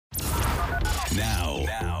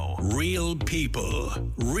Now, real people,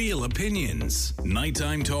 real opinions.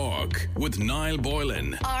 Nighttime talk with Niall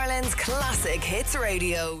Boylan. Ireland's classic hits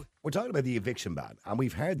radio. We're talking about the eviction ban, and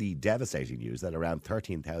we've heard the devastating news that around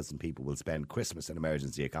 13,000 people will spend Christmas in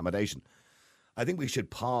emergency accommodation. I think we should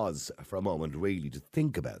pause for a moment really to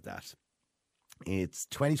think about that. It's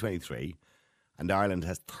 2023 and Ireland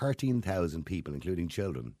has 13,000 people, including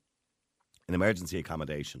children, in emergency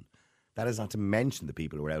accommodation. That is not to mention the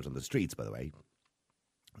people who are out on the streets, by the way.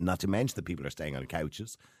 Not to mention the people who are staying on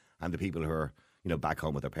couches and the people who are, back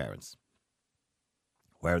home with their parents.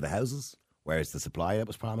 Where are the houses? Where is the supply that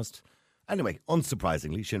was promised? Anyway,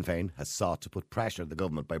 unsurprisingly, Sinn Féin has sought to put pressure on the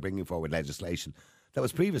government by bringing forward legislation that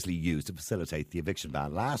was previously used to facilitate the eviction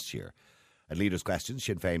ban last year. At Leaders' Questions,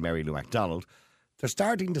 Sinn Féin Mary Lou MacDonald, they're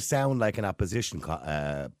starting to sound like an opposition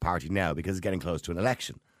party now because it's getting close to an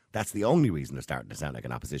election. That's the only reason they're starting to sound like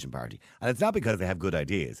an opposition party. And it's not because they have good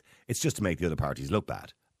ideas. It's just to make the other parties look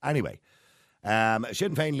bad. Anyway,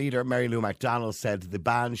 Sinn Féin leader Mary Lou MacDonald said the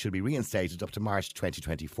ban should be reinstated up to March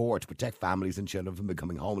 2024 to protect families and children from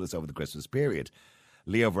becoming homeless over the Christmas period.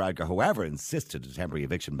 Leo Varadkar, however, insisted a temporary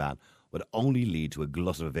eviction ban would only lead to a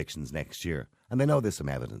glut of evictions next year. And they know there's some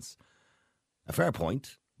evidence. A fair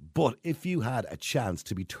point. But if you had a chance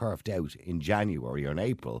to be turfed out in January or in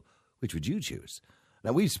April, which would you choose?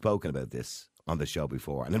 Now, we've spoken about this on the show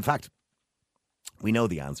before. And in fact, we know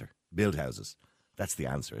the answer. Build houses. That's the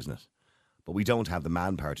answer, isn't it? But we don't have the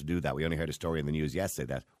manpower to do that. We only heard a story in the news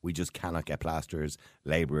yesterday that we just cannot get plasterers,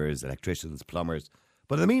 labourers, electricians, plumbers.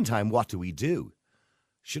 But in the meantime, what do?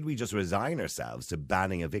 Should we just resign ourselves to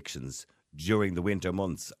banning evictions during the winter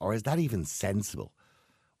months? Or is that even sensible?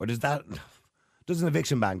 Or does an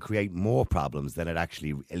eviction ban create more problems than it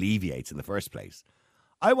actually alleviates in the first place?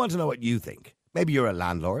 I want to know what you think. Maybe you're a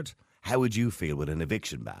landlord. How would you feel with an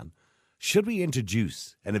eviction ban? Should we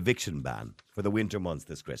introduce an eviction ban for the winter months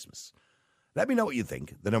this Christmas? Let me know what you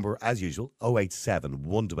think. The number, as usual, 087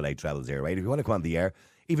 188 0008. If you want to come on the air,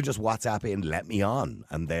 even just WhatsApp in, let me on,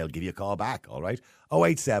 and they'll give you a call back, all right?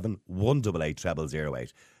 087 188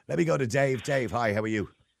 0008. Let me go to Dave. Dave, hi, how are you?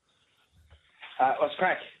 What's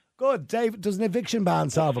crack? Good. Dave, does an eviction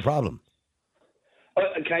ban solve a problem?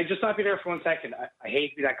 Can I just stop you there for 1 second? I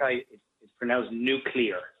hate to be that guy. It's pronounced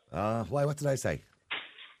nuclear. Why? What did I say?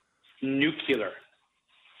 Nuclear.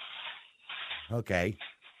 Okay.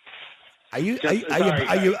 Are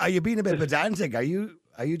you being a bit pedantic? Are you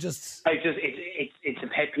just? It's a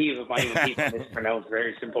pet peeve of mine when people mispronounce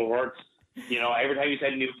very simple words. Every time you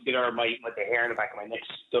said nuclear, the hair in the back of my neck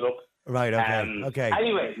stood up. Right. Okay. Okay.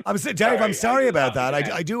 Anyway, Dave, I'm sorry about that.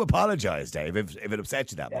 I do apologise, Dave, if it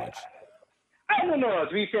upsets you that much. No.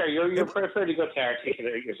 To be fair, you're fairly good to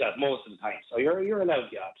articulate it yourself most of the time, so you're allowed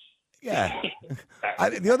the odds. Yeah.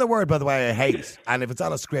 The other word, by the way, I hate, and if it's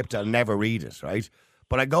on a script, I'll never read it, right?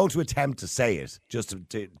 But I go to attempt to say it, just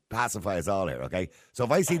to pacify us all here, okay? So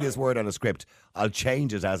if I see this word on a script, I'll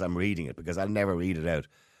change it as I'm reading it, because I'll never read it out,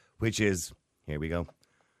 which is, here we go,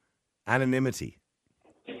 anonymity.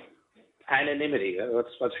 Anonymity?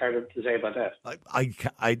 What's hard to say about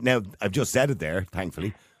that? Now, I've just said it there,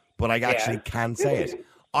 thankfully, but I actually can't say it.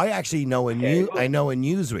 I actually know a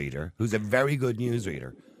newsreader who's a very good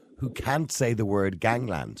newsreader who can't say the word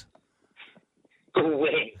gangland. Go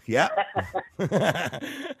away. Yeah.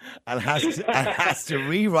 and has to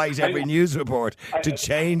rewrite every news report to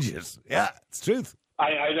change it. Yeah, it's truth.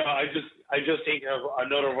 I know. I just think of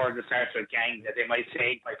another word that starts with gang that they might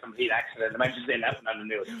say by complete accident. I might just say that one on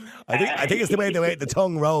the news. I think it's the way the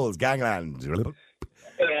tongue rolls. Gangland.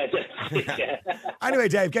 Yeah. Anyway,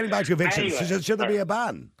 Dave, getting back to evictions, should there be a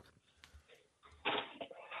ban?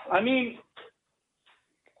 I mean,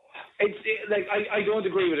 I don't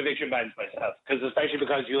agree with eviction bans myself, especially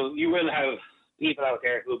because you will have people out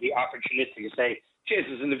there who will be opportunistic and say, "Geez,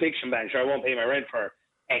 there's an eviction ban. Sure, I won't pay my rent for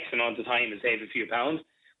X amount of time and save a few pounds."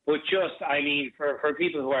 But for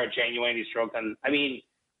people who are genuinely struggling, it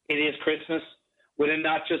is Christmas. Would it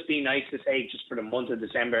not just be nice to say, just for the month of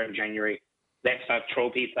December and January, let's not throw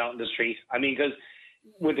people out in the street? Because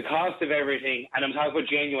with the cost of everything, and I'm talking about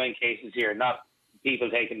genuine cases here, not people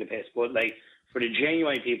taking the piss, but for the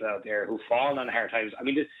genuine people out there who fall on hard times,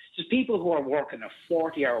 there's just people who are working a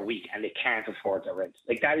 40-hour week and they can't afford their rent.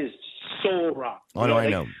 That is so wrong. Oh, no, I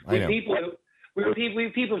know. We have people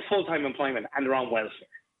with full-time employment and they're on welfare.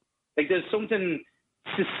 There's something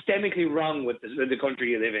systemically wrong with the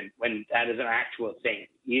country you live in when that is an actual thing.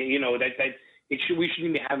 We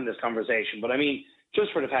shouldn't be having this conversation. But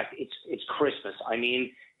just for the fact it's Christmas.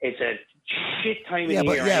 It's a shit time of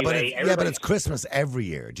year. But it's Christmas every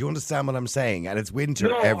year. Do you understand what I'm saying? And it's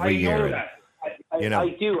winter every year. I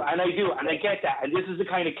I do, and I get that. And this is the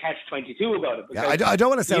kind of catch-22 about it. Because, I don't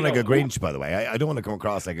want to sound like a Grinch, by the way. I don't want to come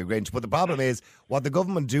across like a Grinch. But the problem is, what the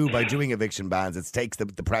government do by doing eviction bans, it takes the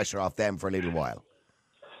pressure off them for a little while.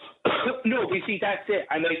 No, but you see, that's it.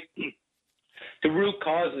 And like, the root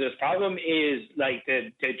cause of this problem is like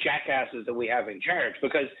the jackasses that we have in charge.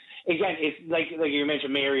 Because again, it's like you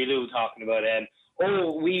mentioned Mary Lou talking about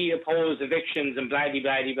we oppose evictions and blah, blah,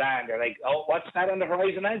 blah, blah. And they're like, oh, what's that on the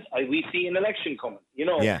horizon, lads? We see an election coming,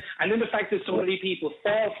 Yeah. And then the fact that so many people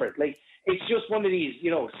fall for it, like, it's just one of these,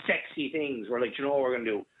 sexy things where, like, what we're going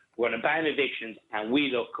to do? We're going to ban evictions and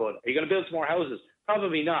we look good. Are you going to build some more houses?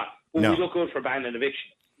 Probably not. But we look good for banning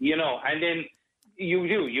evictions, and then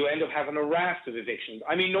you end up having a raft of evictions.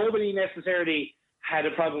 I mean, nobody necessarily had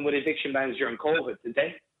a problem with eviction bans during COVID, did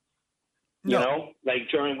they? Like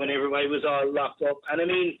during when everybody was all locked up. And I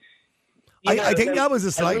mean, I think that was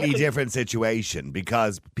a slightly different situation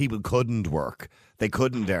because people couldn't work. They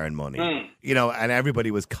couldn't earn money, and everybody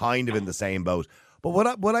was kind of in the same boat. But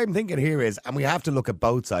what I'm thinking here is, and we have to look at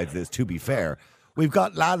both sides of this to be fair, we've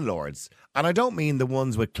got landlords, and I don't mean the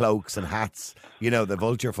ones with cloaks and hats, the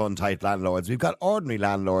vulture fund type landlords. We've got ordinary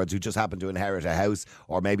landlords who just happen to inherit a house,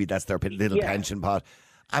 or maybe that's their little pension pot.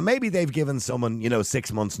 And maybe they've given someone,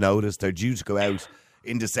 6 months notice. They're due to go out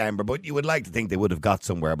in December, but you would like to think they would have got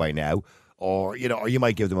somewhere by now. Or you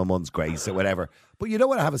might give them a month's grace or whatever. But you don't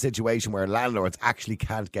want to have a situation where landlords actually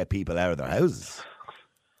can't get people out of their houses.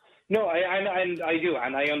 No, I do,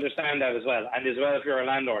 and I understand that as well. And as well, if you're a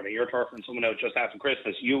landlord and you're turfing someone out just after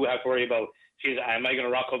Christmas, you have to worry about, geez, am I going to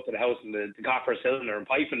rock up to the house and the copper cylinder and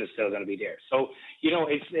piping is still going to be there? So,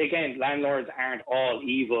 it's, again, landlords aren't all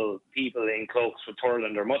evil people in cloaks with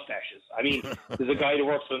twirling their mustaches. I mean, there's a guy that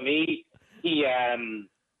works with me. He had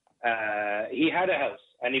a house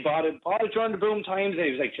and he bought it during the boom times. And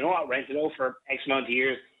he was like, rent it out for X amount of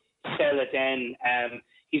years, sell it then.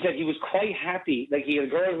 He said he was quite happy. Like, he had a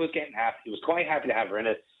girl who was getting happy. He was quite happy to have her in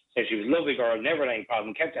it. Said she was a lovely girl, never had any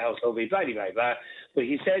problem, kept the house lovely, blah, blah, blah, blah. But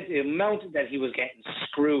he said the amount that he was getting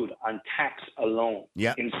screwed on tax alone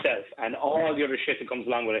himself and all the other shit that comes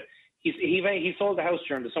along with it. He sold the house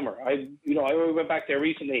during the summer. I went back there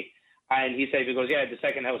recently and he said, because, the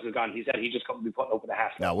second house is gone. He said he just couldn't be putting up with the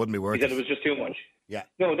hassle. No, it wouldn't be worth it. He said it was just too much. Yeah.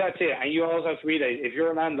 No, that's it. And you also have to realize, if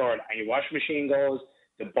you're a landlord and your washing machine goes,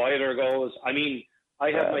 the boiler goes, I mean,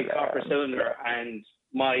 I have my copper cylinder and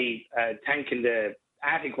my tank in the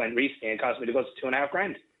attic went recently and cost me to go to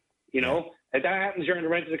 $2,500. If that happens during the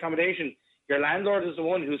rented accommodation, your landlord is the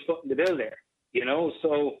one who's footing the bill there.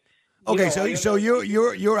 So. Okay, so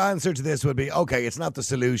your answer to this would be, okay, it's not the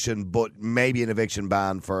solution, but maybe an eviction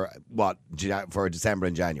ban for for December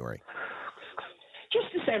and January.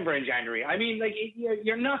 Just December and January. I mean, like,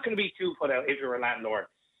 you're not going to be too put out if you're a landlord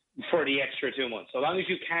for the extra 2 months, so long as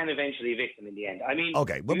you can eventually evict them in the end. I mean,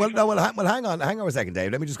 okay. Well, hang on a second,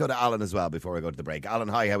 Dave. Let me just go to Alan as well before we go to the break. Alan,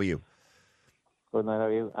 hi, how are you? Good night, how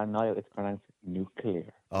are you? And Niall, it's pronounced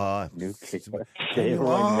nuclear.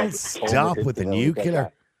 Nuclear. Stop with the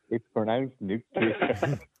nuclear. It's pronounced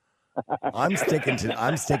nuclear. I'm sticking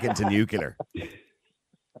to nuclear.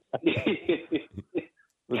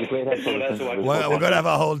 We're going to have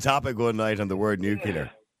a whole topic one night on the word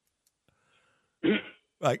nuclear.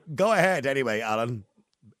 Right, go ahead anyway, Alan.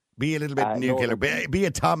 Be a little bit nuclear. Be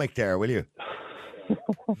atomic there, will you?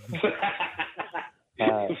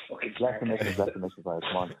 Less emissions, right,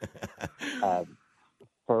 come on.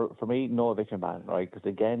 For me, no eviction ban, right? Because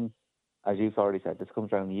again, as you've already said, this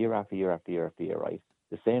comes around year after year after year after year, right?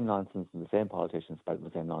 The same nonsense and the same politicians spouting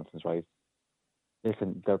the same nonsense, right?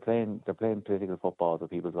 Listen, they're playing political football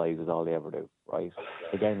with people's lives is all they ever do, right?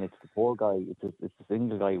 Again, it's the poor guy, it's the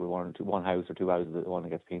single guy with one house or two houses that one that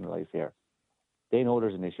gets penalised here. They know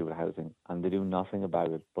there's an issue with housing and they do nothing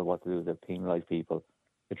about it, but what to do is they penalise people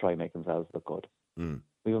to try and make themselves look good.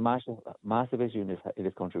 We have a massive issue in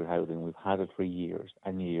this country with housing. We've had it for years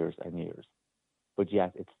and years and years, but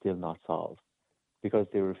yet it's still not solved because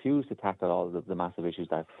they refuse to tackle all the massive issues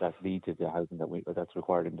that lead to the housing that's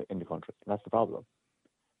required in the country. And that's the problem.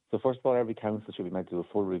 So first of all, every council should be meant to do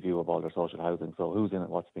a full review of all their social housing. So who's in it,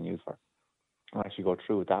 what's being used for, and actually go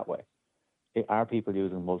through it that way. Are people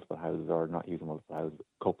using multiple houses or not using multiple houses?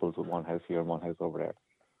 Couples with one house here and one house over there.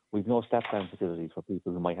 We've no step-down facilities for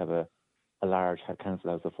people who might have a large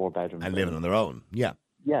council house of 4 bedrooms. And living on their own, yeah.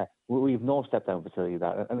 Yeah, we've no step-down facility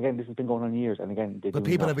that. And again, this has been going on years. And again, but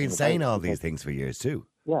people have been saying all these things for years too.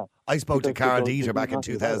 Yeah. I spoke to Cara Dieter back in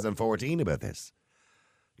 2014 about this.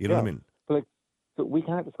 You know what I mean? But so we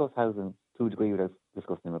can't discuss housing to a degree without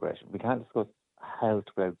discussing immigration. We can't discuss health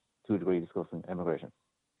without to a degree discussing immigration.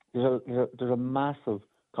 There's a massive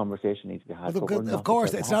conversation needs to be had. Well, of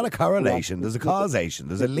course, it's not a correlation. There's a causation.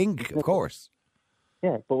 There's a link, of course.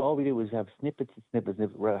 Yeah, but all we do is have snippets.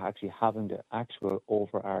 We're actually having the actual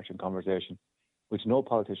overarching conversation, which no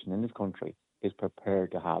politician in this country is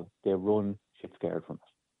prepared to have. They run shit scared from it.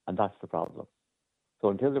 And that's the problem. So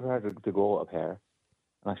until they're prepared to go up here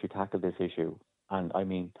and actually tackle this issue, and I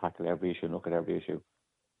mean tackle every issue and look at every issue,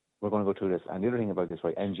 we're going to go through this. And the other thing about this,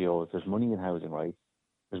 right, NGOs, there's money in housing, right?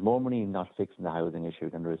 There's more money in not fixing the housing issue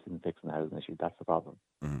than there is in fixing the housing issue. That's the problem.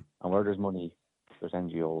 Mm-hmm. And where there's money, there's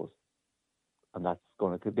NGOs. And that's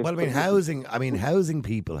going to... Well, housing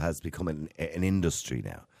people has become an industry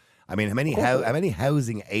now. I mean, how many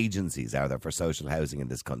housing agencies are there for social housing in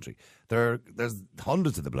this country? There's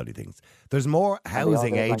hundreds of the bloody things. There's more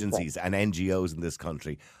housing agencies and NGOs in this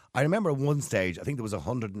country. I remember at one stage, I think there was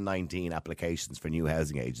 119 applications for new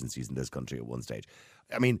housing agencies in this country at one stage.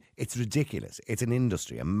 I mean, it's ridiculous. It's an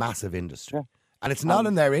industry, a massive industry. Yeah. And it's not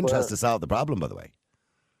in their interest to solve the problem, by the way.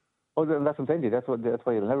 Oh, that's what I'm saying to you. That's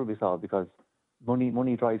why it'll never be solved, because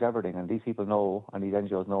money drives everything, and these people know, and these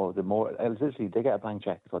NGOs know, the more, literally, they get a blank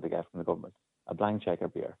check, is what they get from the government. A blank check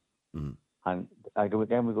every year. Mm. And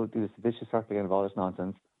again, we go do this vicious circle again of all this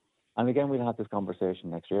nonsense. And again, we'll have this conversation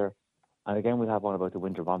next year. And again, we'll have one about the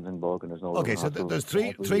winter vomiting bug, and there's no... Okay, so there's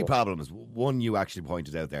three problems. One you actually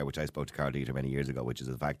pointed out there, which I spoke to Carl Dieter many years ago, which is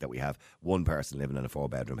the fact that we have one person living in a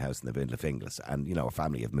 4-bedroom house in the middle of Finglas, and, you know, a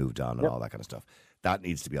family have moved on and all that kind of stuff. That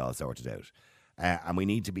needs to be all sorted out. And we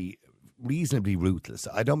need to be reasonably ruthless.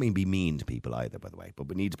 I don't mean be mean to people either, by the way, but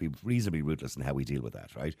we need to be reasonably ruthless in how we deal with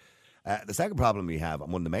that, right? The second problem we have,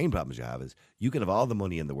 and one of the main problems you have, is you can have all the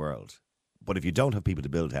money in the world, but if you don't have people to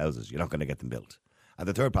build houses, you're not going to get them built. And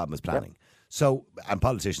the third problem is planning. Yep. So, and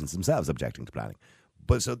politicians themselves objecting to planning.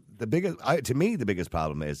 But so the biggest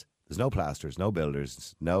problem is there's no plasters, no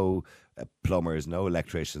builders, no plumbers, no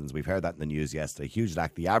electricians. We've heard that in the news yesterday. Huge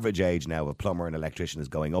lack. The average age now of a plumber and electrician is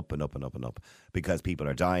going up and up and up and up because people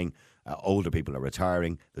are dying. Older people are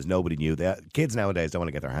retiring. There's nobody new. Kids nowadays don't want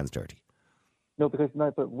to get their hands dirty. No,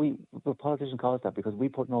 but politicians cause that because we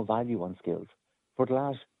put no value on skills. For the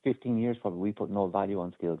last 15 years, probably, we put no value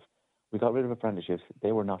on skills. We got rid of apprenticeships.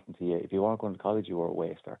 They were nothing to you. If you weren't going to college, you were a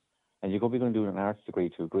waster. And you're going to be going to do an arts degree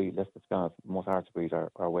to agree. Let's be honest, most arts degrees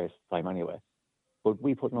are a waste of time anyway. But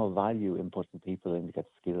we put no value in putting people in to get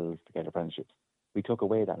skills, to get apprenticeships. We took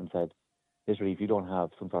away that and said, literally, if you don't have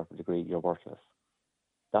some sort of degree, you're worthless.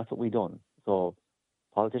 That's what we done. So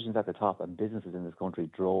politicians at the top and businesses in this country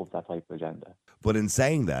drove that type of agenda. But in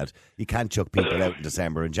saying that, you can't chuck people out in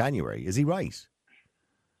December and January. Is he right?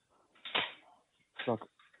 Look,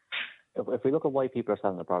 if we look at why people are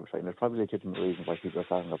selling their property, and there's probably legitimate reasons why people are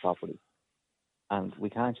selling their property, and we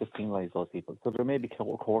can't just penalise those people. So there may be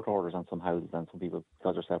court orders on some houses, and some people,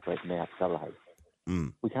 because they're separated, may have to sell a house.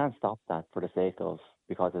 Mm. We can't stop that for the sake of,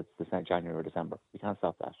 because it's January or December. We can't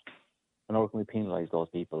stop that. And nor can we penalise those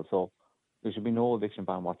people. So there should be no eviction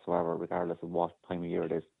ban whatsoever, regardless of what time of year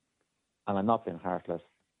it is. And I'm not being heartless.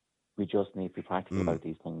 We just need to be practical about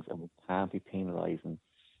these things, and we can't be penalising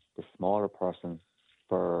the smaller person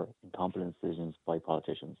for incompetent decisions by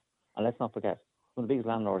politicians. And let's not forget, one of the biggest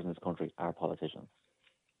landlords in this country are politicians.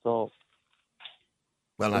 So,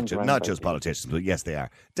 well, not just politicians, but yes, they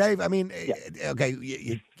are. Dave, I mean, okay,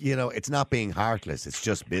 you know, it's not being heartless. It's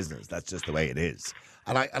just business. That's just the way it is.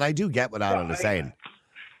 And I do get what Alan is saying.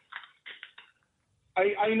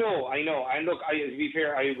 I know. And look, to be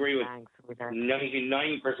fair, I agree with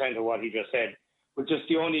 99% of what he just said. But just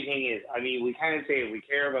the only thing is, I mean, we can't say we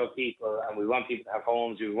care about people and we want people to have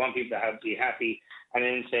homes, we want people to be happy, and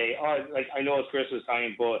then say, oh, like, I know it's Christmas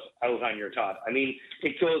time, but out on your tot. I mean,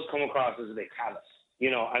 it does come across as a bit callous,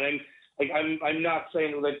 you know. And I'm not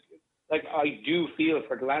saying like I do feel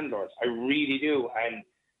for the landlords, I really do, and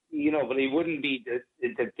you know, but it wouldn't be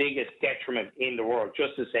the biggest detriment in the world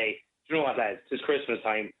just to say, you know what, lads, it's Christmas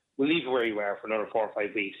time, we'll leave you where you are for another 4 or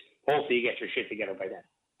 5 weeks. Hopefully, you get your shit together by then.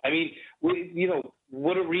 I mean, you know,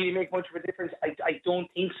 would it really make much of a difference? I don't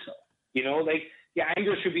think so. You know, like, the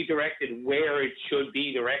anger should be directed where it should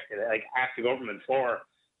be directed, like at the government for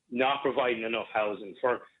not providing enough housing,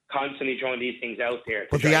 for constantly throwing these things out there.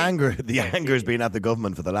 But the anger has been at the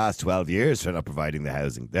government for the last 12 years for not providing the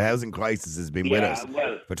housing. The housing crisis has been with us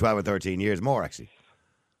for 12 or 13 years more, actually.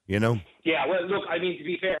 You know? Yeah, well, look, I mean, to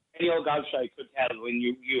be fair, any old gobshite could tell when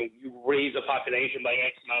you raise a population by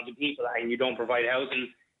X amount of people and you don't provide housing.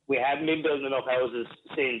 We haven't been building enough houses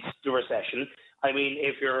since the recession. I mean,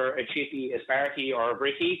 if you're a chippy, a Sparky or a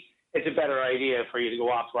Bricky, it's a better idea for you to go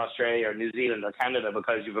off to Australia or New Zealand or Canada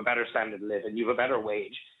because you have a better standard of living, you have a better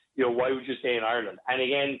wage. You know, why would you stay in Ireland? And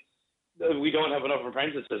again, we don't have enough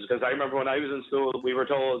apprentices because I remember when I was in school, we were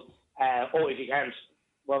told, if you can't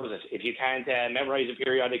what was it? If you can't memorise a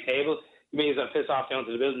periodic table, you may as well piss off down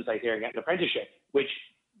to the building site here and get an apprenticeship, which,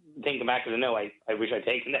 thinking back as I know, I wish I'd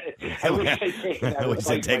taken that. I wish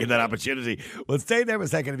I'd taken that opportunity. Well, stay there for a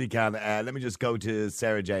second if you can. Let me just go to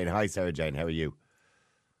Sarah Jane. Hi, Sarah Jane. How are you?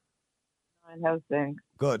 How's things?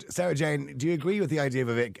 Good. Sarah Jane, do you agree with the idea of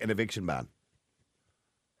an eviction ban?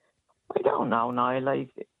 I don't know, Niall.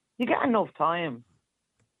 Like, you get enough time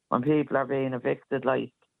when people are being evicted,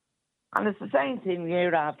 like, and it's the same thing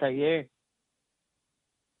year after year.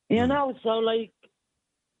 You know, so, like,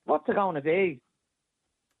 what's it going to be?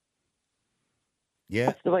 Yeah.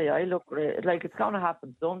 That's the way I look at it. Like, it's going to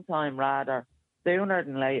happen sometime rather sooner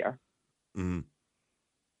than later. Mm.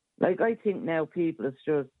 Like, I think now people is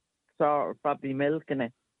just sort of probably milking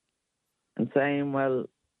it and saying, well,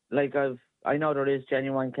 like, I know there is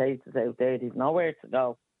genuine cases out there, there's nowhere to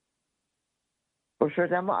go. But sure,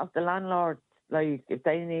 then what if the landlord, like, if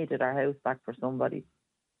they needed their house back for somebody?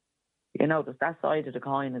 You know, there's that side of the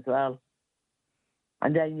coin as well.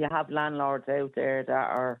 And then you have landlords out there that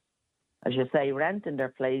are, as you say, renting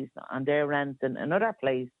their place, and they're renting another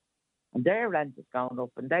place, and their rent is going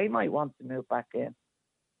up, and they might want to move back in.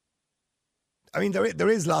 I mean, there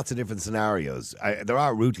is lots of different scenarios. There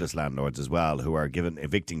are ruthless landlords as well who are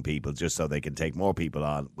evicting people just so they can take more people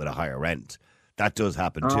on with a higher rent. That does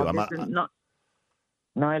happen too.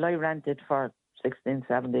 I rented for 16,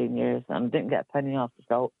 17 years and didn't get a penny off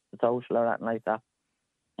the social or anything like that.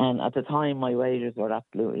 And at the time, my wages were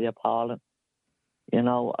absolutely appalling. You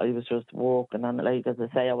know, I was just working, and like, as I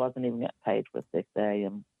say, I wasn't even getting paid for a sick day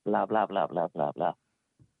and blah, blah, blah, blah, blah, blah.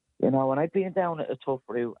 You know, and I'd been down a tough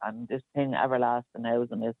route, and this thing, everlasting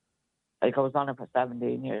housing, is like, I was on it for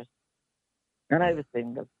 17 years. And I was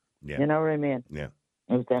single. Yeah. You know what I mean? Yeah.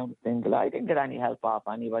 I was down single. I didn't get any help off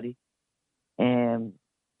anybody. And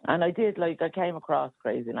I did, like, I came across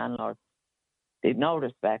crazy landlords. They'd no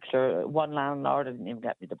respect. Sure, one landlord didn't even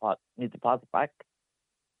get me deposit back.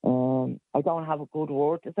 I don't have a good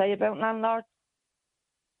word to say about landlords.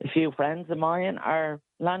 A few friends of mine are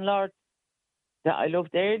landlords that I love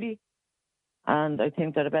dearly, and I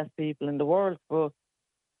think they're the best people in the world, but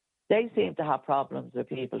they seem to have problems with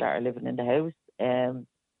people that are living in the house.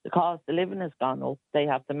 The cost of living has gone up. They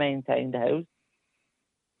have to maintain the house.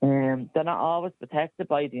 They're not always protected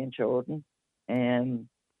by the insurance.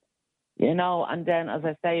 You know, and then, as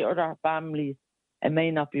I say, other families, it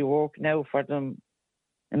may not be working out for them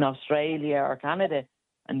in Australia or Canada,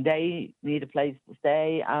 and they need a place to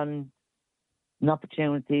stay and an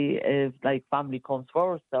opportunity if, like, family comes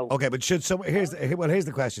first. So okay, but here's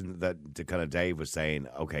the question that kind of Dave was saying.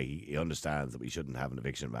 Okay, he understands that we shouldn't have an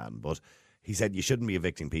eviction ban, but he said you shouldn't be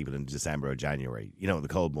evicting people in December or January, you know, in the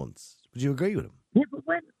cold months. Would you agree with him? Yeah, but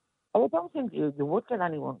I don't think you would get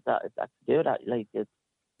anyone that do that. Like, it's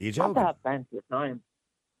you have to have plenty of time.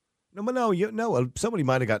 No, but well, somebody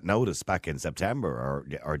might have got notice back in September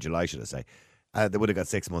or July, should I say? They would have got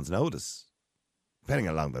 6 months' notice, depending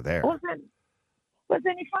on how long they're there. Well,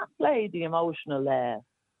 then you can't play the emotional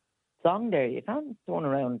song there. You can't turn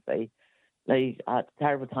around and say, like, it's a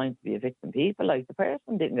terrible time to be evicting people. Like, the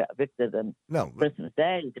person didn't get evicted on Christmas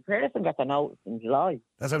Day. The person got the notice in July.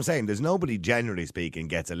 That's what I'm saying. There's nobody, generally speaking,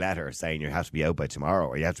 gets a letter saying you have to be out by tomorrow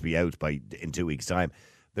or you have to be out in 2 weeks' time.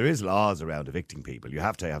 There is laws around evicting people. You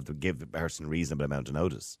have to give the person a reasonable amount of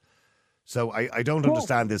notice. So I don't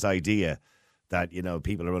understand this idea that, you know,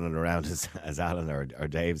 people are running around, as Alan or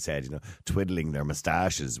Dave said, you know, twiddling their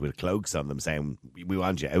moustaches with cloaks on them saying, we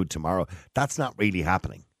want you out tomorrow. That's not really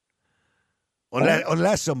happening.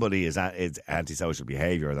 Unless somebody is antisocial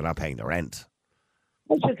behaviour, they're not paying the rent.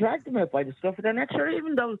 I should drag them out by the stuff of their next year,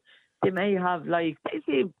 even though they may have, like,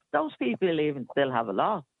 those people even still have a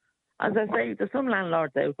law. As I say, there's some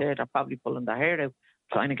landlords out there that are probably pulling their hair out,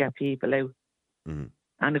 trying to get people out. Mm-hmm.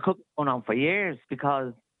 And it could be going on for years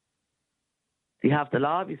because they have the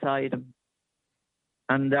law beside them.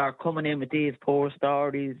 And they're coming in with these poor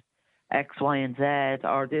stories, X, Y, and Z,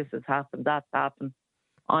 or this has happened, that's happened.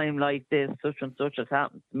 I'm like this, such and such has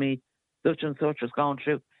happened to me, such and such has gone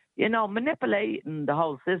through. You know, manipulating the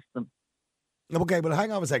whole system. Okay, well,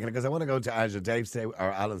 hang on a second, because I want to go to Angela.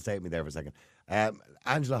 Alan, stay with me there for a second.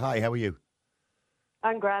 Angela, hi, how are you?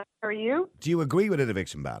 I'm great. How are you? Do you agree with an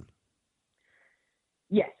eviction ban?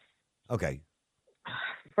 Yes. Okay.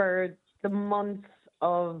 For the months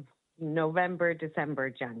of November, December,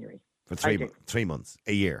 January. For 3 months,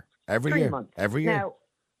 a year? Every 3 year? months. Every year? Now,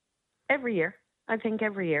 every year. I think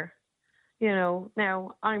every year. You know,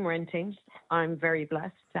 now I'm renting. I'm very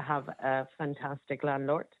blessed to have a fantastic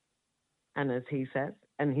landlord. And as he says,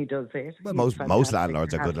 and he does it. Well, most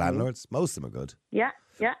landlords are good landlords. Most of them are good. Yeah.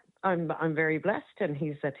 I'm very blessed, and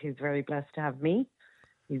he said he's very blessed to have me.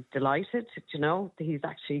 He's delighted. He's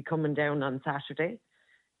actually coming down on Saturday.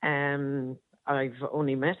 I've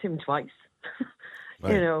only met him twice,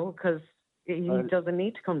 Right. because he doesn't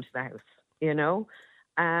need to come to the house.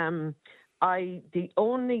 The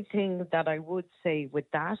only thing that I would say with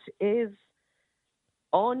that is,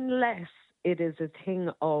 unless it is a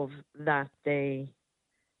thing of that they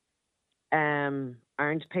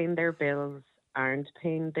aren't paying their bills, aren't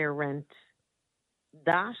paying their rent,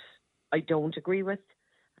 that I don't agree with.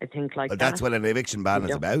 I think But that's what an eviction ban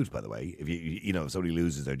is about, by the way. If if somebody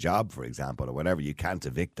loses their job, for example, or whatever, you can't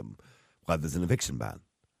evict them while there's an eviction ban.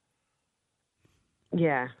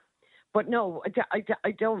 Yeah. But no,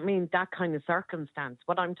 I don't mean that kind of circumstance.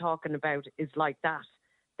 What I'm talking about is like that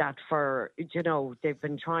for, they've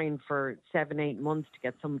been trying for 7-8 months to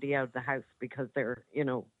get somebody out of the house because they're,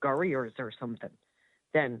 gurriers or something,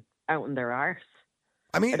 then out in their arse.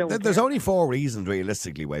 I mean, there's only 4 reasons,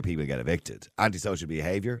 realistically, why people get evicted. Antisocial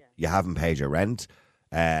behaviour, you haven't paid your rent,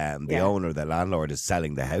 the owner, the landlord, is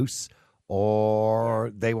selling the house,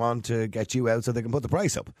 or they want to get you out so they can put the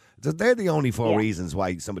price up. They're the only 4 reasons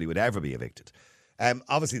why somebody would ever be evicted.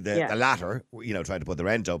 Obviously, the latter, trying to put the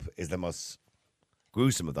rent up, is the most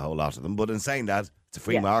gruesome of the whole lot of them. But in saying that, it's a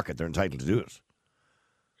free market. They're entitled to do it.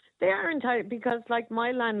 They are entitled because,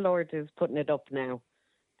 my landlord is putting it up now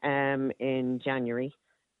in January.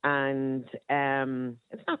 And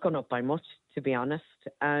it's not gone up by much, to be honest.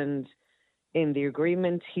 And in the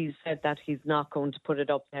agreement, he said that he's not going to put it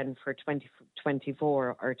up then for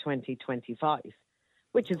 2024 or 2025,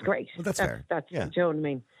 which is great. Well, that's fair. Do you know what I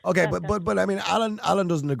mean? Okay, but I mean, Alan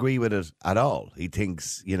doesn't agree with it at all. He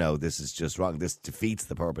thinks, this is just wrong. This defeats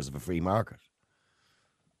the purpose of a free market.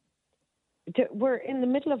 We're in the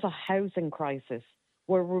middle of a housing crisis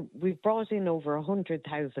where we've brought in over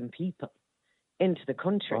 100,000 people into the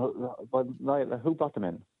country. But who brought them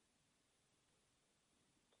in?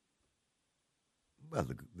 Well,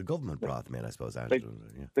 the government brought them in, I suppose, Angela.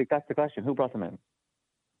 That's the question. Who brought them in?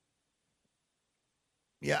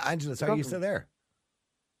 Yeah, Angela, sorry, are you still there?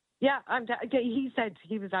 Yeah, he said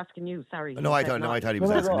he was asking you. Sorry. No, I thought he was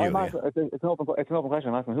asking you. It's an open question.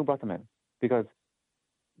 I'm asking who brought them in, because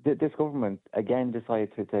this government again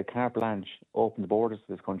decided to carte blanche open the borders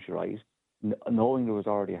to this country, right? Knowing there was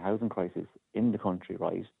already a housing crisis in the country,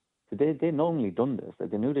 right? So they knowingly done this.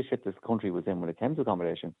 They knew the shit this country was in when it came to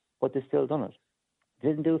accommodation, but they still done it. They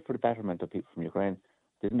didn't do it for the betterment of people from Ukraine.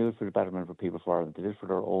 They didn't do it for the betterment of people from Ireland. They did it for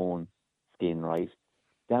their own skin, right?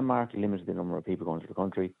 Denmark limited the number of people going to the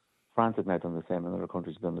country. France has now done the same, and other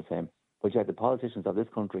countries have done the same. But yet the politicians of this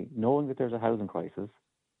country, knowing that there's a housing crisis,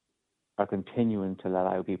 are continuing to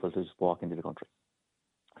allow people to just walk into the country.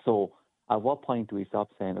 So at what point do we stop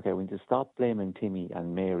saying, okay, we need to stop blaming Timmy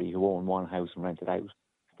and Mary who own one house and rent it out,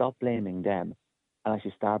 stop blaming them, and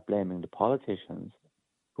actually start blaming the politicians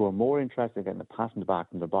who are more interested in getting a pat on the back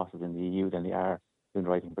from their bosses in the EU than they are doing the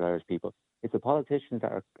right thing for Irish people. It's the politicians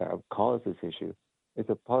that are caused this issue. It's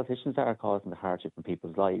the politicians that are causing the hardship in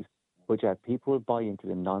people's lives, but yet people will buy into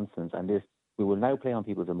the nonsense, and this, we will now play on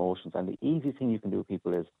people's emotions, and the easiest thing you can do with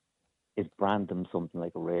people is brand them something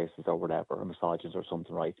like a racist or whatever, or misogynist or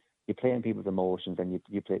something, right? You play on people's emotions, and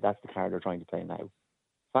you play, that's the card they're trying to play now.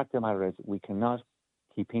 Fact of the matter is, we cannot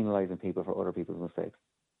keep penalising people for other people's mistakes.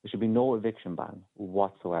 There should be no eviction ban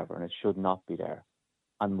whatsoever, and it should not be there.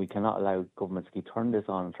 And we cannot allow governments to keep turning this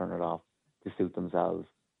on and turn it off to suit themselves,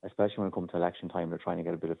 especially when it comes to election time. They're trying to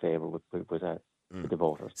get a bit of favour with the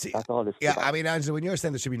voters. See, that's all this. Yeah, I mean, Angela, when you're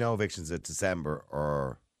saying there should be no evictions in December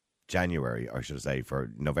or January, or should I say for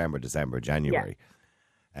November, December, January,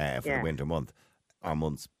 for the winter months,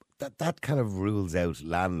 that kind of rules out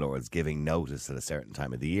landlords giving notice at a certain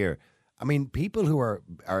time of the year. I mean, people who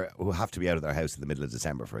have to be out of their house in the middle of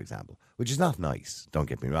December, for example, which is not nice, don't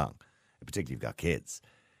get me wrong, particularly if you've got kids.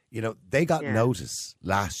 They got notice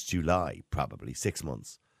last July, probably 6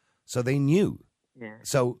 months. So they knew. Yeah.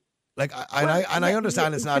 So, I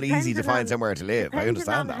understand it's not easy to find somewhere to live. I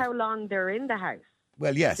understand that. How long they're in the house.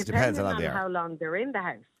 Well, yes, it depends on how long they're in the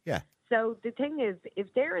house. Yeah. So the thing is,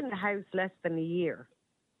 if they're in the house less than a year,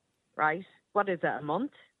 right? What is it, a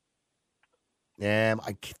month?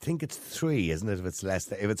 I think it's 3, isn't it? If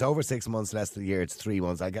it's over 6 months, less than a year, it's 3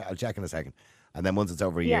 months. I'll check in a second. And then once it's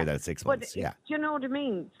over a year, then it's 6 months. Yeah. Do you know what I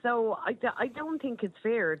mean? So I don't think it's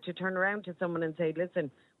fair to turn around to someone and say, listen,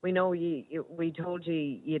 we know we told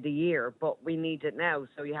you the year, but we need it now,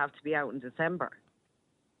 so you have to be out in December.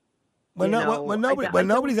 Nobody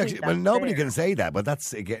can say that, but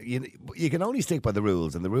that's you can only stick by the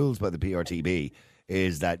rules, and the rules by the PRTB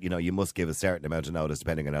is that you must give a certain amount of notice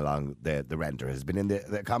depending on how long the renter has been in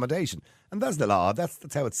the accommodation, and that's the law. That's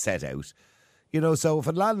how it's set out. So if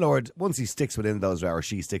a landlord, once he sticks within those, or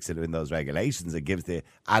she sticks within those regulations and gives the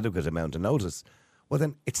adequate amount of notice, well,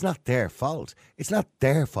 then it's not their fault. It's not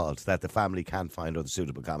their fault that the family can't find other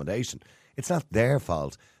suitable accommodation. It's not their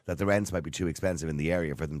fault that the rents might be too expensive in the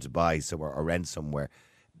area for them to buy somewhere or rent somewhere.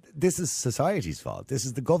 This is society's fault. This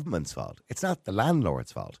is the government's fault. It's not the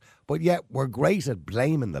landlord's fault. But yet we're great at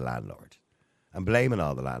blaming the landlord and blaming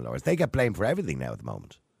all the landlords. They get blamed for everything now at the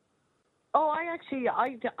moment. Oh,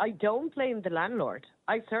 I don't blame the landlord.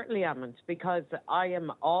 I certainly haven't, because I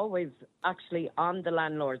am always actually on the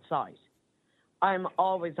landlord's side. I'm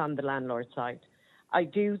always on the landlord's side. I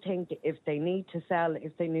do think if they need to sell,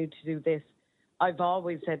 if they need to do this, I've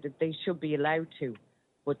always said that they should be allowed to,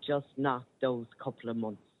 but just not those couple of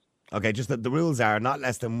months. Okay, just that the rules are not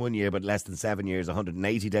less than 1 year, but less than 7 years,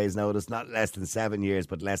 180 days notice, not less than 7 years,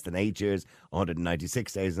 but less than 8 years,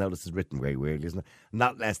 196 days notice is written very weirdly, isn't it?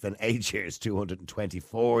 Not less than 8 years,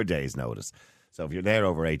 224 days notice. So if you're there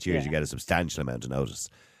over 8 years, you get a substantial amount of notice.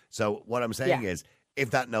 So what I'm saying is,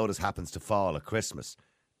 if that notice happens to fall at Christmas,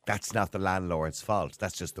 that's not the landlord's fault.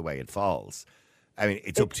 That's just the way it falls. I mean,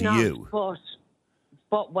 it's up to you.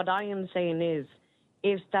 But what I am saying is,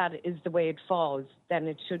 if that is the way it falls, then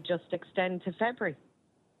it should just extend to February.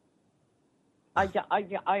 I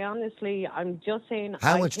honestly, I'm just saying...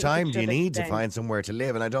 How much time do you need to find somewhere to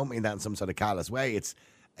live? And I don't mean that in some sort of callous way. It's,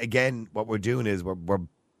 again, what we're doing is we're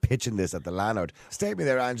pitching this at the landlord. Stay with me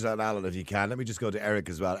there, Angela and Alan, if you can. Let me just go to Eric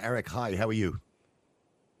as well. Eric, hi, how are you?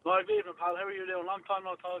 Good evening, pal. How are you doing? Long time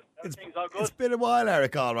no talk. Everything's all good? It's been a while,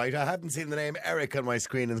 Eric, all right. I haven't seen the name Eric on my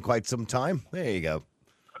screen in quite some time. There you go.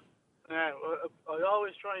 Yeah, I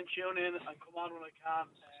always try and tune in and come on when I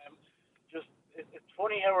can. It's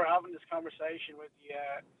funny how we're having this conversation with the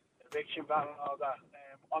eviction ban and all that.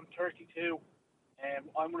 I'm 32.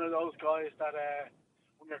 I'm one of those guys that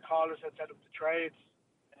when your callers had set up the trades,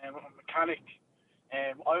 I'm a mechanic.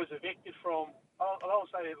 I was evicted from, I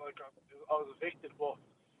don't say it like I was evicted, but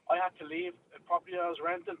I had to leave the property I was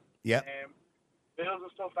renting. Yeah. Bills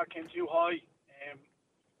and stuff that came too high.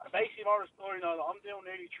 Basically, more of the story now, I'm doing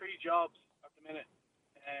nearly 3 jobs at the minute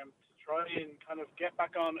to try and kind of get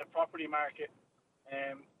back on a property market.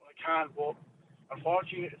 I can, but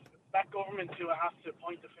unfortunately, it's that government who I have to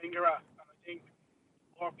point the finger at, and I think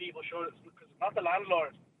more people should, because it's not the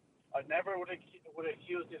landlord. I never would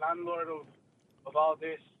accuse the landlord of all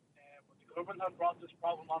this, but the government has brought this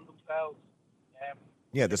problem on themselves.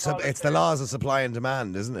 It's the laws of supply and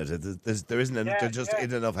demand, isn't it? There isn't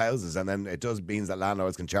enough houses, and then it does means that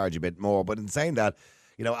landlords can charge a bit more. But in saying that,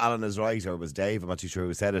 Alan is right, or it was Dave, I'm not too sure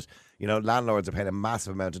who said it. Landlords are paying a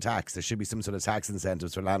massive amount of tax. There should be some sort of tax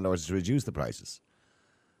incentives for landlords to reduce the prices.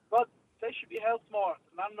 Well, they should be helped more.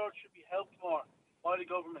 Landlords should be helped more by the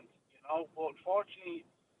government, But unfortunately,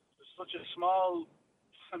 there's such a small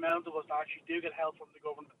amount of us that actually do get help from the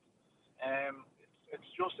government.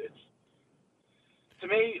 To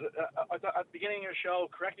me, at the beginning of your show,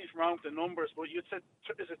 correct me if I'm wrong with the numbers, but you said,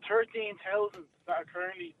 is it 13,000 that are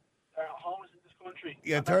currently homeless in this country?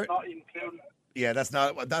 Yeah, that's not including... Yeah, that's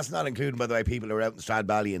not including, by the way, people who are out in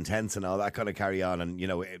Stradbally in tents and all that kind of carry on,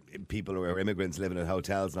 and people who are immigrants living in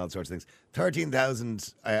hotels and all sorts of things.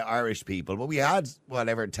 13,000 Irish people, but we had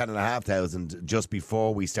 10,500 just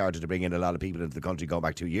before we started to bring in a lot of people into the country going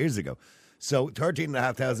back 2 years ago. So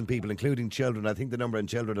 13,500 people, including children. I think the number in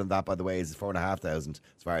children on that, by the way, is 4,500,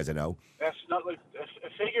 as far as I know. That's not like a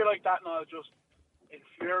figure like that now just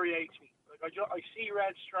infuriates me. Like I see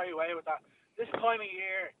red straight away with that. This time of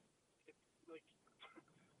year,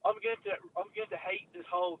 I'm going to hate this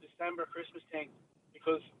whole December Christmas thing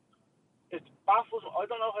because it baffles me. I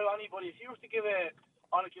don't know how anybody, if you were to give a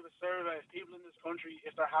survey of people in this country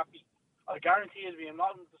if they're happy, I guarantee it. I'm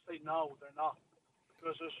not going to say no, they're not,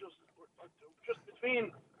 because there's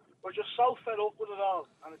we're just so fed up with it all,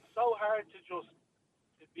 and it's so hard to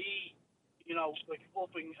be, up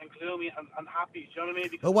and gloomy and happy. Do you know what I mean?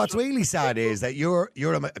 Because well, what's really sad is that you're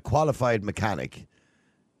a qualified mechanic.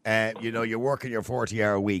 You're working your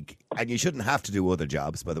 40-hour week, and you shouldn't have to do other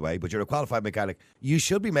jobs, by the way, but you're a qualified mechanic. You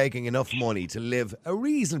should be making enough money to live a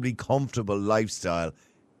reasonably comfortable lifestyle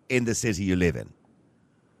in the city you live in.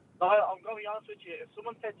 No, I'm going to be honest with you. If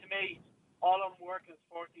someone said to me, all I'm working is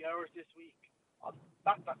 40 hours this week,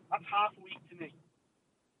 that's half a week to me.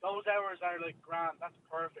 Those hours are like grand. That's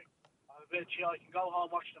perfect. I'm a bit chill. I can go home,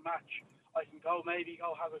 watch the match. I can maybe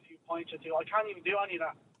go have a few pints or two. I can't even do any of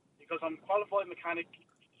that because I'm a qualified mechanic.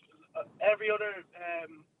 Every other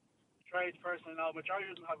trades person I know, majority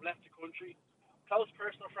of them have left the country. Close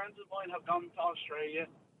personal friends of mine have gone to Australia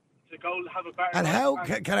to go have a bar. And how,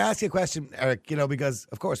 can I ask you a question, Eric? Because,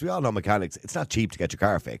 of course, we all know mechanics. It's not cheap to get your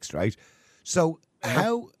car fixed, right? So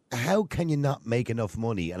how how can you not make enough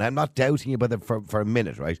money? And I'm not doubting you about it for a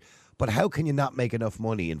minute, right? But how can you not make enough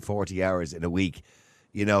money in 40 hours in a week,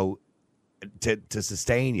 you know, to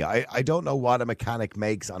sustain you? I don't know what a mechanic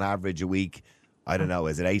makes on average a week. I don't know.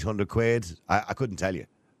 Is it 800 quid? I couldn't tell you.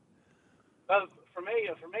 Well, for me,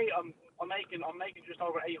 I'm making just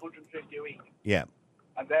over 850 a week. Yeah.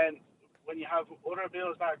 And then when you have other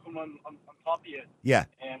bills that are coming on top of you, Yeah.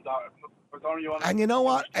 And And you know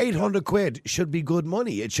what? 800 quid should be good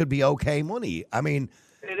money. It should be okay money. I mean,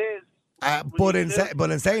 it is. But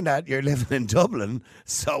in saying that, you're living in Dublin,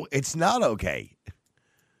 so it's not okay.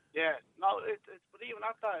 Yeah, no, it's but even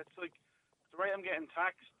at that, it's like the way I'm getting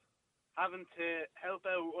taxed, having to help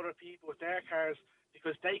out other people with their cars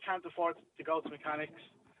because they can't afford to go to mechanics,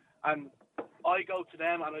 and I go to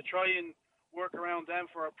them and I try and work around them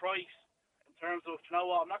for a price in terms of, you know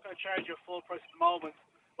what, I'm not going to charge you a full price at the moment,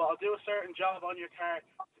 but I'll do a certain job on your car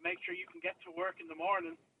to make sure you can get to work in the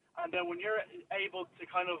morning, and then when you're able to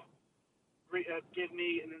kind of give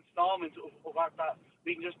me an installment of that,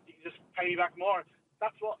 you can just pay me back more.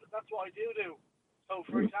 That's what I do. So,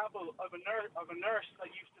 for example, I've a nurse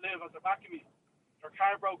that used to live at the back of me. Her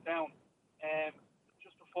car broke down,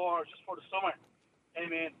 just before the summer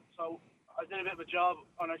came in. So I did a bit of a job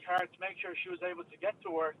on her car to make sure she was able to get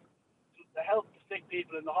to work to help the sick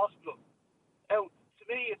people in the hospital. Now, to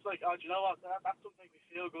me, it's like, oh, do you know what? That's something we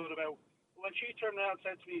feel good about. But when she turned around and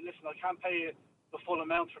said to me, listen, I can't pay you the full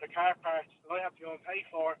amount for the car parts that I have to go and pay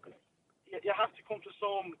for, you have to come to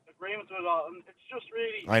some agreement with it all, and it's just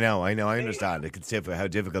really... I know, I understand. It's how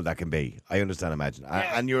difficult that can be. I understand, imagine.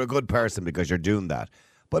 Yeah. And you're a good person because you're doing that.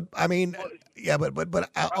 But, I mean,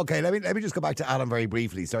 okay, let me just go back to Alan very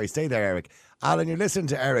briefly. Sorry, stay there, Eric. Alan, you're listening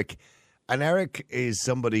to Eric, and Eric is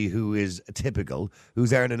somebody who is typical,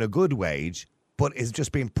 who's earning a good wage, but is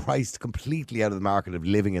just being priced completely out of the market of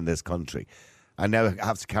living in this country. And now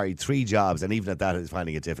has to carry 3 jobs, and even at that is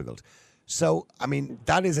finding it difficult. So, I mean,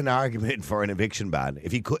 that is an argument for an eviction ban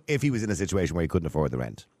if he was in a situation where he couldn't afford the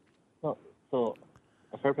rent. So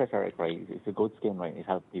a fair play, Eric, right? It's a good skin, right? He's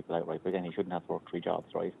helped people out, right? But again, he shouldn't have to work 3 jobs,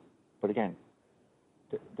 right? But again,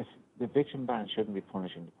 the eviction ban shouldn't be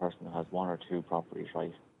punishing the person who has 1 or 2 properties,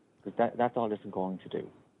 right? Because that's all this is going to do.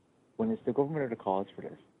 When it's the government are the cause for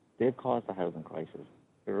this, they've caused the housing crisis.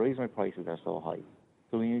 The reason why prices are so high.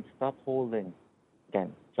 So we need to stop holding,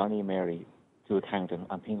 again, Johnny and Mary to account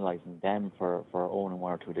and penalising them for owning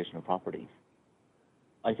 1 or 2 additional properties.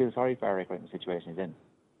 I feel sorry for Eric right in the situation he's in.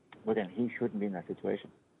 But again, he shouldn't be in that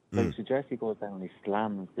situation. So I suggest he goes down and he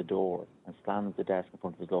slams the door and slams the desk in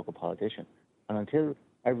front of his local politician. And until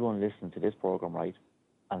everyone listens to this programme, right,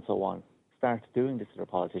 and so on, starts doing this to their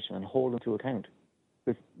politician and hold them to account.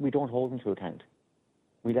 Because we don't hold them to account.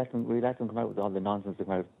 We let them come out with all the nonsense they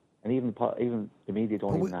come out. And even the media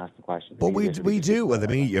don't even ask the questions. But we do. Well, the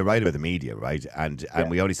media, you're right about the media, right? And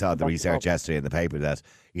we only saw the research yesterday in the paper that,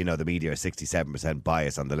 you know, the media are 67%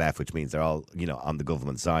 biased on the left, which means they're all, you know, on the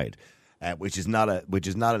government side, which is not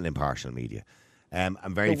an impartial media. And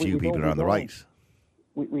very few people are on the right.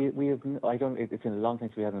 We have, it's been a long time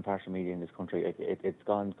since we had an impartial media in this country. It's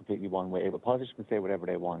gone completely one way. But politicians can say whatever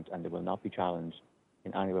they want and they will not be challenged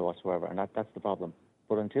in any way whatsoever. And that's the problem.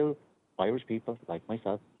 But until Irish people, like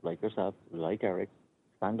myself, like yourself, like Eric,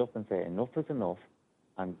 stand up and say enough is enough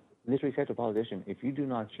and literally say to a politician, if you do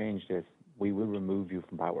not change this, we will remove you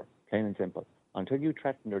from power. Plain and simple. Until you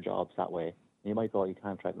threaten their jobs that way, you might go, you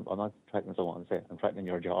can't threaten, I'm not threatening someone, say, I'm threatening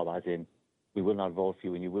your job as in, we will not vote for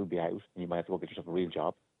you and you will be out and you might have to go get yourself a real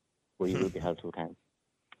job where you will be held to account.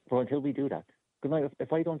 But until we do that, because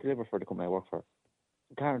if I don't deliver for the company I work for,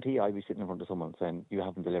 I guarantee I'll be sitting in front of someone saying, you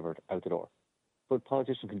haven't delivered, out the door. But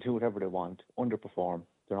politicians can do whatever they want, underperform,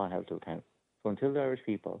 they're not held to account. So until the Irish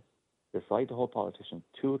people decide to hold politicians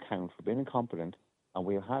to account for being incompetent, and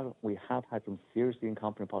we have had some seriously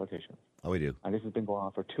incompetent politicians. Oh, we do. And this has been going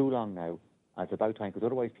on for too long now, and it's about time, because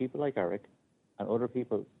otherwise people like Eric and other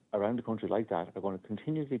people around the country like that are going to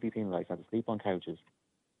continuously be penalised, have to sleep on couches,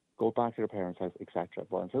 go back to their parents' house, etc.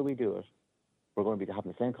 But until we do it, we're going to be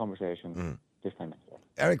having the same conversation this time next year.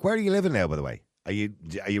 Eric, where are you living now, by the way? Are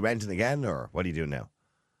you renting again, or what are you doing now?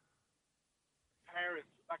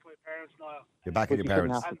 Back with my parents now. You're back with your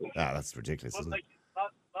parents? That's ridiculous, isn't it?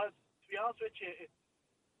 To be honest with you,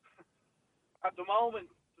 at the moment,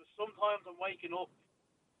 sometimes I'm waking up,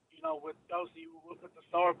 you know, with the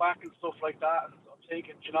sore back and stuff like that, and I'm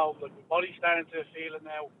thinking, you know, like my body's starting to feel it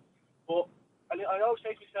now. But I always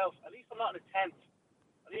say to myself, at least I'm not in a tent.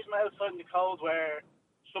 At least I'm outside in the cold where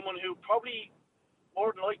someone who probably, more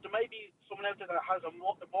than like, there may be someone out there that has a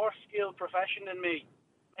more skilled profession than me.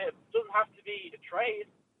 It doesn't have to be a trade,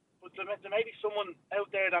 but there may be someone out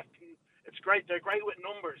there that can It's great. They're great with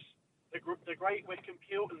numbers. They're great with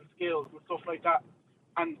computing skills and stuff like that.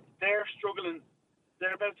 And they're struggling.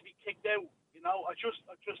 They're about to be kicked out. You know, I just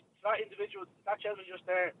that individual, that gentleman just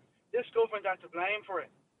there, this government are to blame for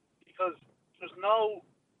it, because there's no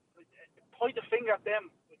point the finger at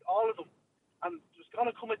them, like all of them. And there's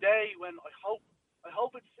gonna come a day when I hope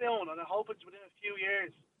it's soon, and I hope it's within a few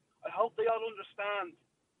years. I hope they all understand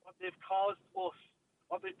what they've caused us,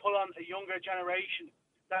 what they put on a younger generation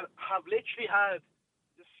that have literally had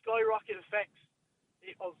the skyrocket effects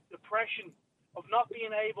of depression, of not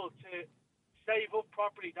being able to save up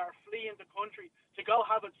properly, that are fleeing the country to go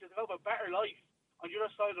have a better life on the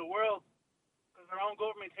other side of the world, because their own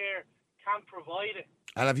government here can't provide it.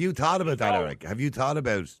 And have you thought about that, Eric? Have you thought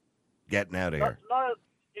about getting out of here?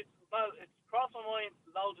 It's crossed my mind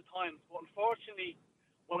loads of times, but unfortunately,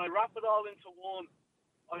 when I wrap it all into one,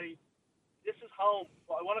 this is home,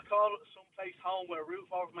 but I want to call it someplace home with a roof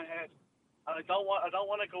over my head, and I don't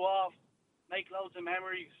want to go off, make loads of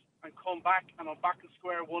memories, and come back, and I'm back to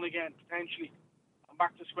square one again, potentially. I'm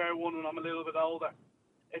back to square one when I'm a little bit older.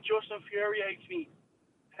 It just infuriates me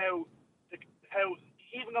how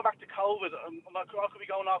even go back to COVID, I could be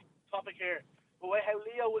going off topic here, but how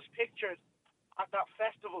Leo was pictured at that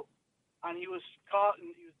festival, and he was caught,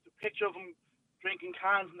 and the picture of him drinking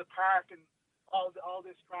cans in the park and all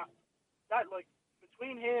this crap. That, like,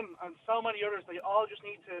 between him and so many others, they all just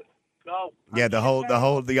need to go. Yeah,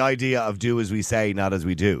 the idea of do as we say, not as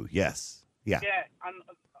we do. Yes. Yeah. Yeah, and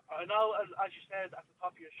I know, as you said at the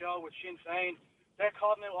top of your show with Sinn Féin, they're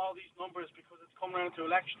calling out all these numbers because it's coming around to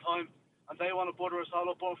election time and they want to butter us all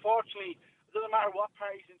up. But unfortunately, it doesn't matter what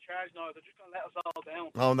party's in charge now, they're just going to let us all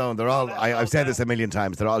down. Oh, no, they're all, I've said this a million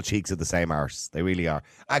times, they're all cheeks of the same arse. They really are.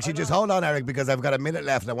 Actually, just hold on, Eric, because I've got a minute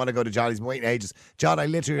left and I want to go to John. He's been waiting ages. John, I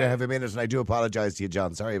literally have a minute and I do apologise to you,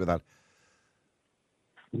 John. Sorry about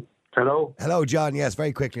that. Hello, John. Yes,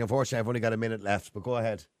 very quickly. Unfortunately, I've only got a minute left, but go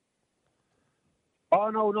ahead. Oh,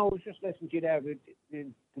 no, I was just listening to you there. The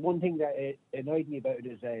one thing that annoyed me about it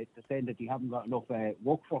is the saying that you haven't got enough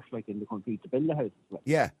workforce, like, in the country to build the houses. Like.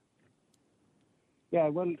 Yeah. Yeah,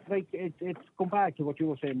 well, like, it's come back to what you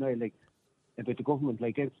were saying now, like, about the government.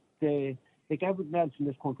 Like, it's like, everything else in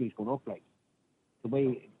this country is going up, like, the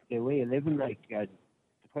way of living, like, the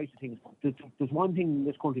price of things. There's one thing in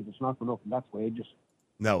this country that's not going up, and that's wages.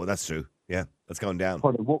 No, that's true. Yeah, that's going down.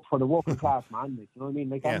 For the working class man, like, you know what I mean?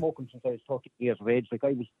 Like, I'm working since I was 13 years of age. Like,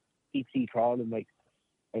 I was deep sea trawling. Like,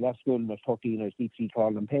 I left school when I was 13. I was deep sea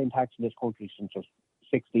trawling. I'm paying tax in this country since I was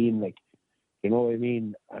 16. Like, you know what I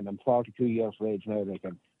mean? And I'm 42 years of age now. Like,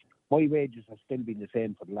 and my wages have still been the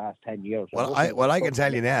same for the last 10 years. Well, I can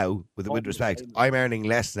tell you now, with respect, I'm earning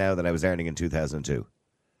less now than I was earning in 2002.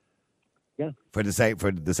 Yeah. For the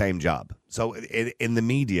same job. So in the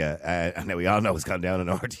media, and now we all know it's gone down in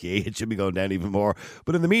RTE, it should be going down even more.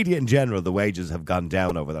 But in the media in general, the wages have gone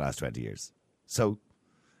down over the last 20 years. So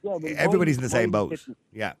everybody's in the same boat.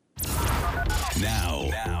 Yeah.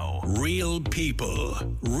 Now, real people,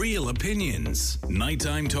 real opinions.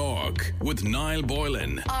 Nighttime Talk with Niall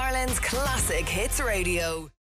Boylan. Ireland's Classic Hits Radio.